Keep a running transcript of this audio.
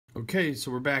Okay, so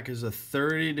we're back as a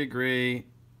 30-degree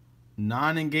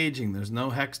non-engaging. There's no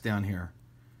hex down here.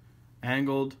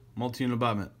 Angled multi-unit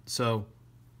abutment. So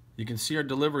you can see our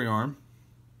delivery arm,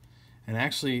 and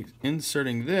actually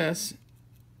inserting this,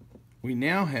 we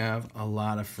now have a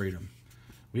lot of freedom.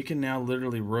 We can now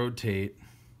literally rotate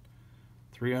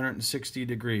 360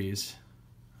 degrees.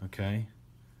 Okay,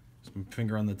 just my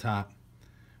finger on the top.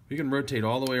 We can rotate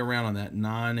all the way around on that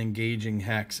non-engaging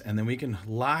hex, and then we can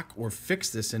lock or fix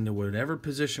this into whatever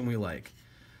position we like.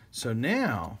 So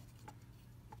now,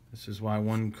 this is why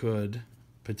one could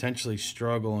potentially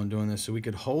struggle in doing this. So we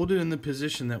could hold it in the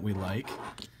position that we like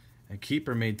and keep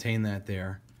or maintain that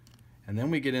there. And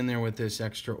then we get in there with this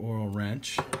extra oil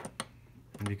wrench.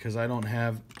 And because I don't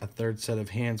have a third set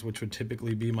of hands, which would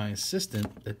typically be my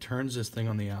assistant that turns this thing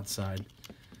on the outside,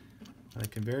 what I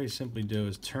can very simply do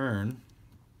is turn.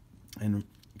 And the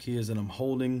key is that I'm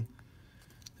holding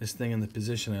this thing in the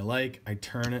position I like. I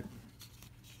turn it.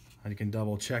 I can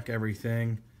double check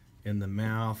everything in the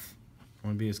mouth. I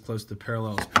want to be as close to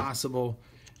parallel as possible.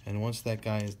 And once that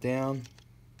guy is down,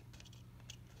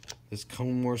 this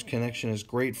cone Morse connection is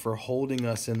great for holding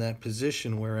us in that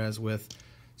position, whereas with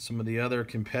some of the other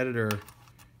competitor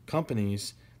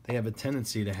companies, they have a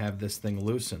tendency to have this thing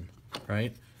loosen,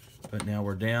 right? But now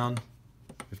we're down.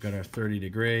 We've got our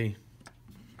 30-degree.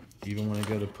 Even when I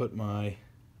go to put my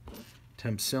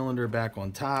temp cylinder back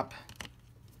on top,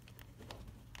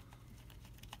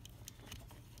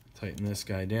 tighten this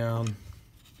guy down.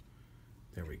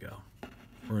 There we go.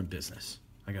 We're in business.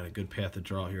 I got a good path of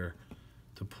draw here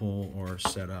to pull or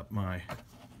set up my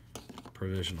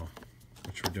provisional,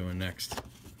 which we're doing next,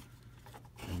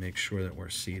 and make sure that we're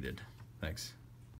seated. Thanks.